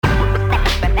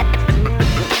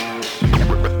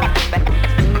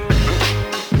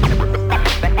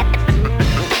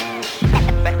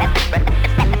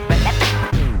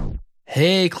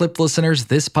Hey, Clip listeners,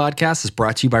 this podcast is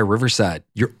brought to you by Riverside,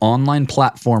 your online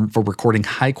platform for recording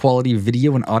high-quality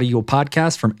video and audio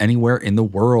podcasts from anywhere in the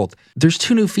world. There's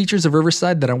 2 new features of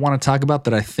Riverside that I want to talk about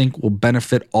that I think will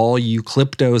benefit all you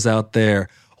Cliptos out there.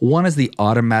 One is the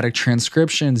automatic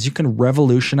transcriptions. You can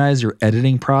revolutionize your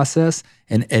editing process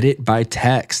and edit by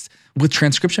text. With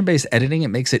transcription-based editing, it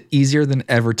makes it easier than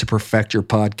ever to perfect your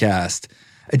podcast.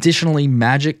 Additionally,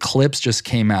 Magic Clips just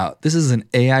came out. This is an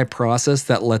AI process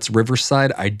that lets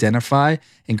Riverside identify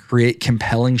and create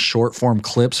compelling short-form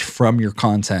clips from your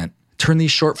content. Turn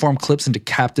these short-form clips into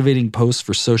captivating posts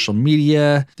for social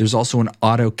media. There's also an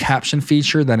auto caption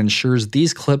feature that ensures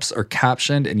these clips are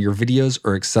captioned and your videos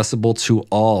are accessible to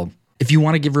all. If you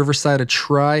want to give Riverside a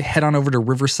try, head on over to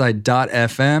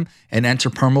riverside.fm and enter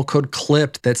promo code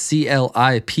CLIPPED, that's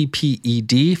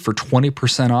CLIPPED, for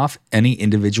 20% off any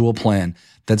individual plan.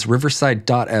 That's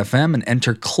riverside.fm and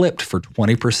enter CLIPPED for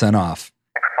 20% off.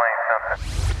 Explain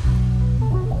something.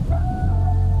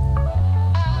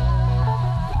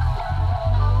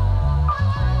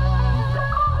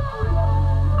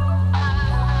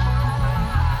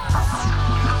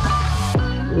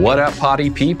 What up,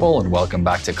 potty people, and welcome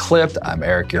back to Clipped. I'm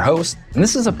Eric, your host, and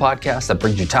this is a podcast that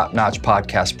brings you top-notch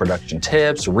podcast production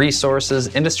tips,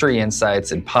 resources, industry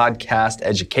insights, and podcast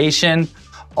education,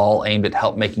 all aimed at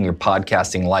help making your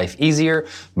podcasting life easier.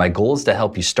 My goal is to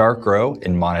help you start, grow,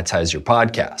 and monetize your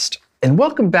podcast. And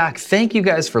welcome back. Thank you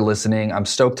guys for listening. I'm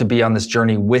stoked to be on this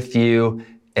journey with you.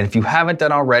 And if you haven't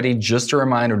done already, just a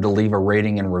reminder to leave a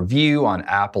rating and review on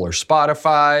Apple or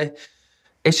Spotify.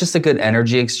 It's just a good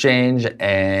energy exchange,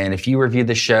 and if you review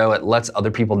the show, it lets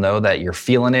other people know that you're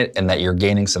feeling it and that you're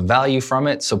gaining some value from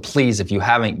it. So please, if you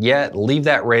haven't yet, leave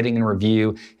that rating and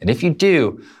review. And if you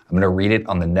do, I'm gonna read it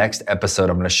on the next episode.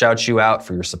 I'm gonna shout you out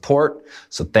for your support.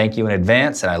 So thank you in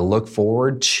advance, and I look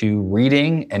forward to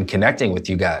reading and connecting with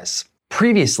you guys.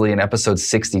 Previously in episode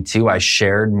 62, I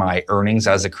shared my earnings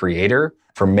as a creator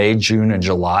for May, June, and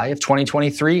July of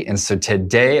 2023. And so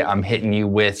today I'm hitting you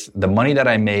with the money that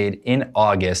I made in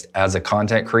August as a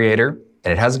content creator.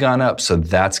 And it has gone up, so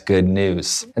that's good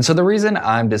news. And so the reason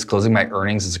I'm disclosing my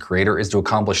earnings as a creator is to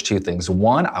accomplish 2 things.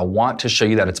 One, I want to show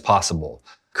you that it's possible.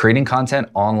 Creating content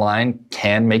online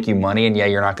can make you money, and yeah,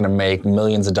 you're not gonna make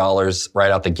millions of dollars right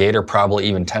out the gate, or probably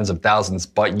even tens of thousands,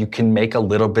 but you can make a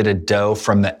little bit of dough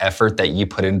from the effort that you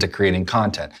put into creating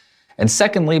content. And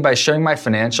secondly, by showing my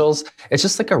financials, it's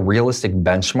just like a realistic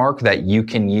benchmark that you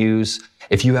can use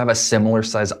if you have a similar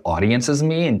size audience as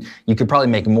me, and you could probably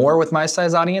make more with my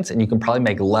size audience and you can probably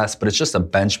make less, but it's just a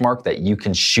benchmark that you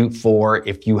can shoot for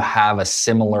if you have a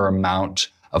similar amount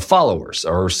of followers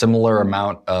or similar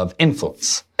amount of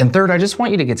influence. And third, I just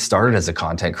want you to get started as a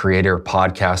content creator,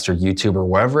 podcaster, YouTuber,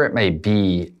 whatever it may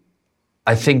be.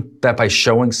 I think that by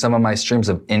showing some of my streams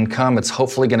of income, it's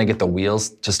hopefully gonna get the wheels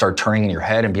to start turning in your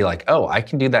head and be like, oh, I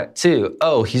can do that too.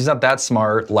 Oh, he's not that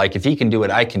smart. Like if he can do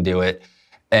it, I can do it.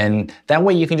 And that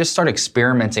way you can just start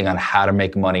experimenting on how to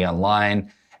make money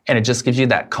online. And it just gives you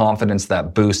that confidence,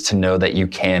 that boost to know that you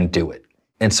can do it.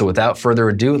 And so without further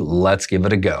ado, let's give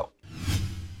it a go.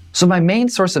 So my main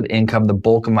source of income, the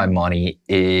bulk of my money,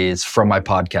 is from my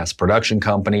podcast production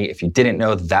company. If you didn't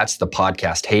know, that's the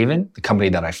Podcast Haven, the company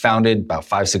that I founded about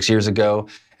 5-6 years ago.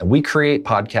 And we create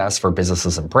podcasts for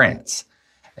businesses and brands.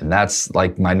 And that's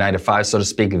like my 9 to 5, so to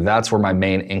speak. That's where my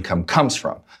main income comes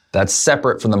from. That's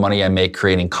separate from the money I make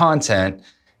creating content.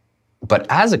 But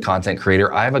as a content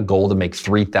creator, I have a goal to make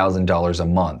 $3,000 a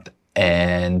month.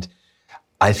 And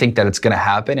I think that it's gonna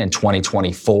happen in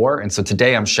 2024. And so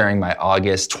today I'm sharing my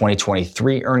August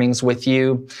 2023 earnings with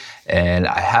you. And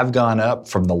I have gone up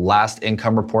from the last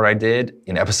income report I did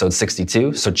in episode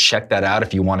 62. So check that out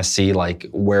if you wanna see like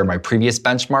where my previous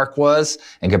benchmark was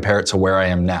and compare it to where I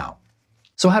am now.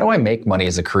 So how do I make money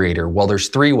as a creator? Well, there's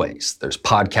 3 ways. There's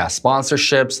podcast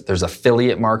sponsorships, there's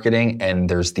affiliate marketing, and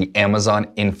there's the Amazon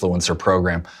influencer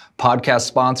program.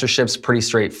 Podcast sponsorships, pretty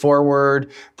straightforward.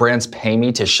 Brands pay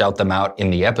me to shout them out in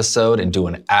the episode and do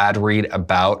an ad read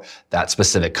about that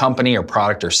specific company or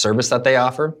product or service that they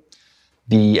offer.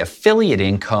 The affiliate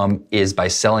income is by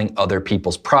selling other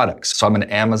people's products. So I'm an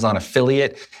Amazon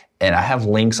affiliate, and I have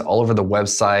links all over the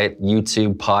website,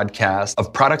 YouTube, podcasts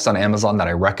of products on Amazon that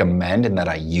I recommend and that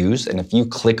I use. And if you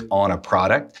click on a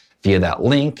product via that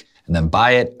link and then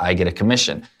buy it, I get a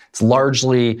commission. It's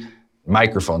largely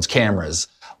microphones, cameras,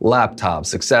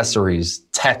 laptops, accessories,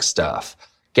 tech stuff,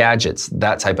 gadgets,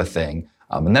 that type of thing.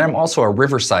 And then I'm also a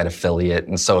Riverside affiliate.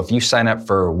 And so if you sign up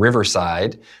for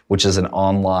Riverside, which is an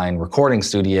online recording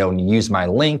studio, and you use my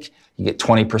link, you get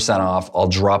 20% off. I'll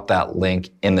drop that link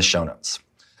in the show notes.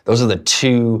 Those are the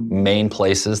two main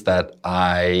places that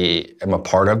I am a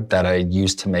part of that I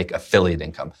use to make affiliate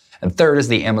income. And third is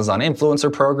the Amazon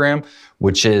Influencer Program,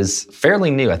 which is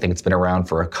fairly new. I think it's been around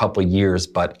for a couple years,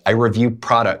 but I review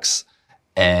products.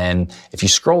 And if you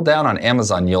scroll down on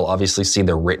Amazon, you'll obviously see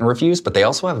their written reviews, but they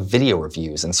also have video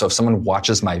reviews. And so if someone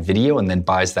watches my video and then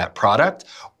buys that product,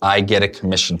 I get a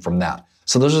commission from that.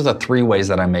 So those are the three ways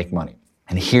that I make money.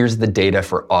 And here's the data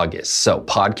for August. So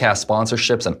podcast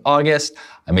sponsorships in August,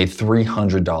 I made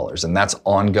 $300, and that's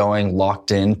ongoing,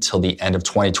 locked in till the end of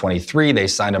 2023. They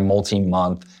signed a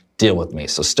multi-month deal with me.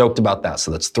 So stoked about that.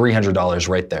 So that's $300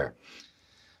 right there.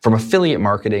 From affiliate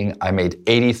marketing, I made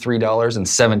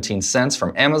 $83.17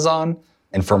 from Amazon,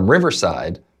 and from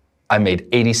Riverside, I made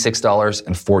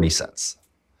 $86.40.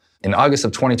 In August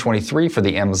of 2023 for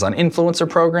the Amazon Influencer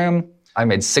Program, I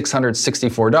made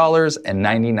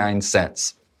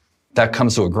 $664.99. That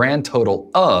comes to a grand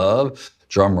total of,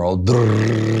 drumroll,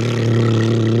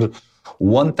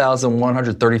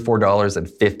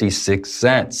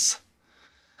 $1,134.56.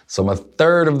 So I'm a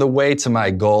third of the way to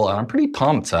my goal, and I'm pretty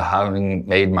pumped to having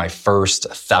made my first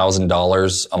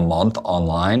 $1,000 a month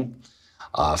online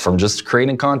from just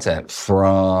creating content,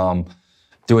 from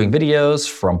doing videos,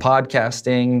 from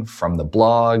podcasting, from the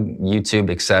blog, YouTube,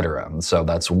 etc. And so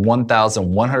that's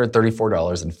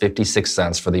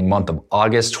 $1,134.56 for the month of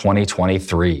August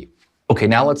 2023. Okay,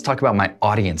 now let's talk about my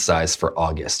audience size for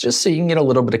August, just so you can get a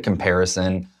little bit of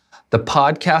comparison. The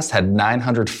podcast had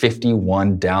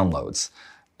 951 downloads.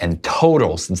 And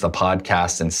total since the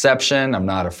podcast's inception, I'm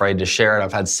not afraid to share it,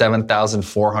 I've had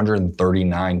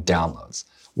 7,439 downloads.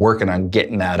 Working on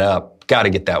getting that up,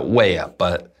 gotta get that way up,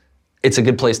 but it's a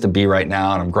good place to be right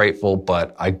now, and I'm grateful,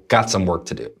 but I got some work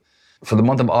to do. For the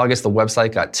month of August, the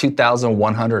website got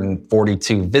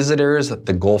 2,142 visitors.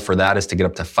 The goal for that is to get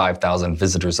up to 5,000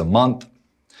 visitors a month.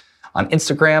 On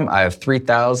Instagram, I have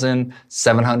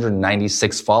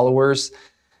 3,796 followers.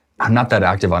 I'm not that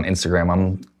active on Instagram.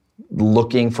 I'm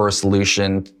looking for a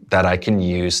solution that I can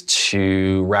use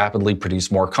to rapidly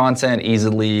produce more content,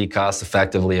 easily,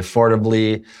 cost-effectively,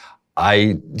 affordably.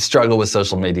 I struggle with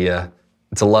social media.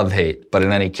 It's a love-hate, but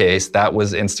in any case, that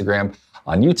was Instagram.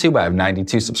 On YouTube, I have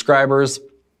 92 subscribers,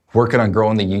 working on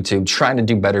growing the YouTube, trying to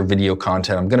do better video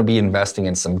content. I'm gonna be investing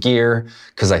in some gear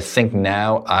because I think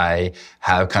now I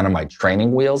have kind of my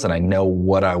training wheels and I know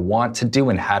what I want to do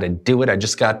and how to do it. I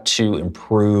just got to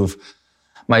improve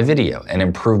my video and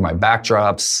improve my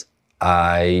backdrops.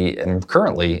 I am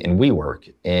currently in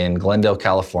WeWork in Glendale,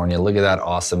 California. Look at that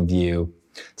awesome view.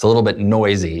 It's a little bit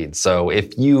noisy. So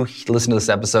if you listen to this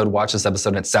episode, watch this episode,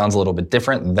 and it sounds a little bit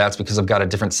different, that's because I've got a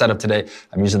different setup today.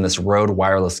 I'm using this Rode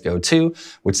Wireless Go 2,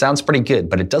 which sounds pretty good,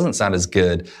 but it doesn't sound as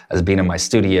good as being in my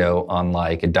studio on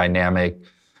like a dynamic,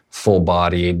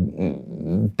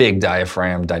 full-bodied, big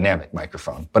diaphragm dynamic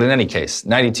microphone. But in any case,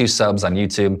 92 subs on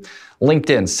YouTube.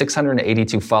 LinkedIn,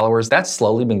 682 followers. That's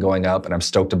slowly been going up, and I'm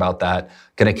stoked about that.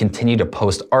 Gonna continue to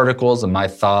post articles and my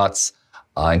thoughts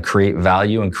and create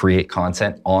value and create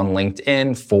content on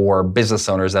LinkedIn for business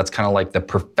owners. That's kind of like the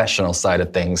professional side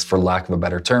of things, for lack of a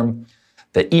better term.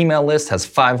 The email list has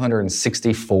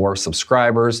 564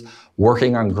 subscribers,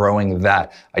 working on growing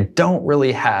that. I don't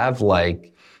really have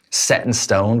like set in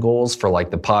stone goals for like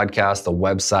the podcast, the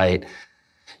website,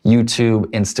 YouTube,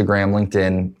 Instagram,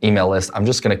 LinkedIn, email list. I'm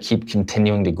just gonna keep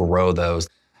continuing to grow those.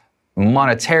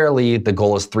 Monetarily, the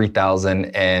goal is 3,000,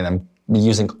 and I'm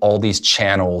using all these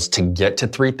channels to get to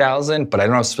 3,000, but I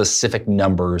don't have specific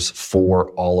numbers for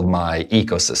all of my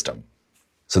ecosystem.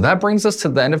 So that brings us to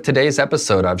the end of today's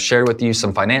episode. I've shared with you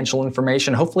some financial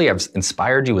information. Hopefully I've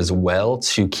inspired you as well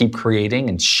to keep creating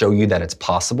and show you that it's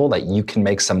possible, that you can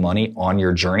make some money on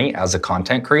your journey as a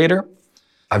content creator.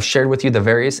 I've shared with you the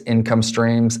various income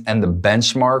streams and the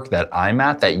benchmark that I'm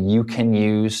at that you can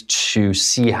use to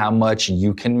see how much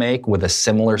you can make with a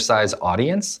similar size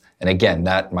audience. And again,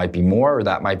 that might be more or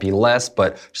that might be less,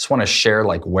 but just want to share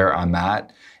like where I'm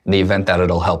at in the event that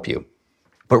it'll help you.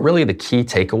 But really the key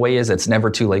takeaway is it's never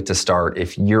too late to start.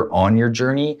 If you're on your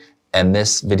journey and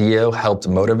this video helped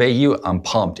motivate you, I'm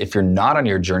pumped. If you're not on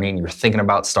your journey and you're thinking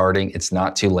about starting, it's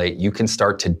not too late. You can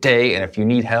start today. And if you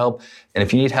need help,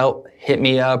 hit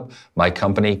me up. My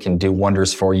company can do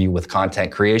wonders for you with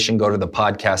content creation. Go to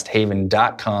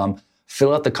thepodcasthaven.com.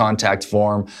 Fill out the contact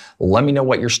form. Let me know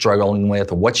what you're struggling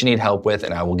with, what you need help with,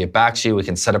 and I will get back to you. We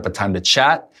can set up a time to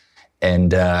chat,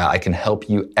 and I can help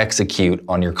you execute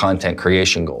on your content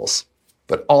creation goals.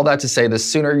 But all that to say, the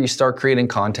sooner you start creating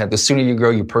content, the sooner you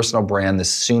grow your personal brand, the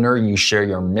sooner you share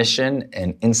your mission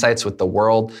and insights with the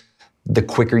world, the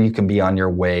quicker you can be on your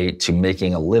way to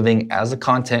making a living as a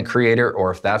content creator,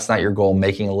 or if that's not your goal,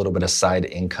 making a little bit of side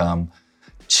income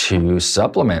to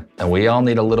supplement. And we all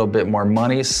need a little bit more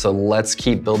money, so let's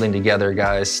keep building together,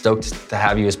 guys. Stoked to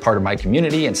have you as part of my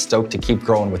community and stoked to keep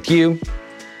growing with you.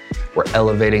 We're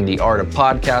elevating the art of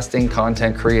podcasting,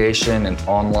 content creation, and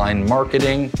online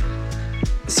marketing.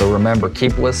 So remember,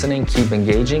 keep listening, keep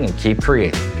engaging, and keep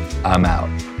creating. I'm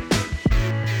out.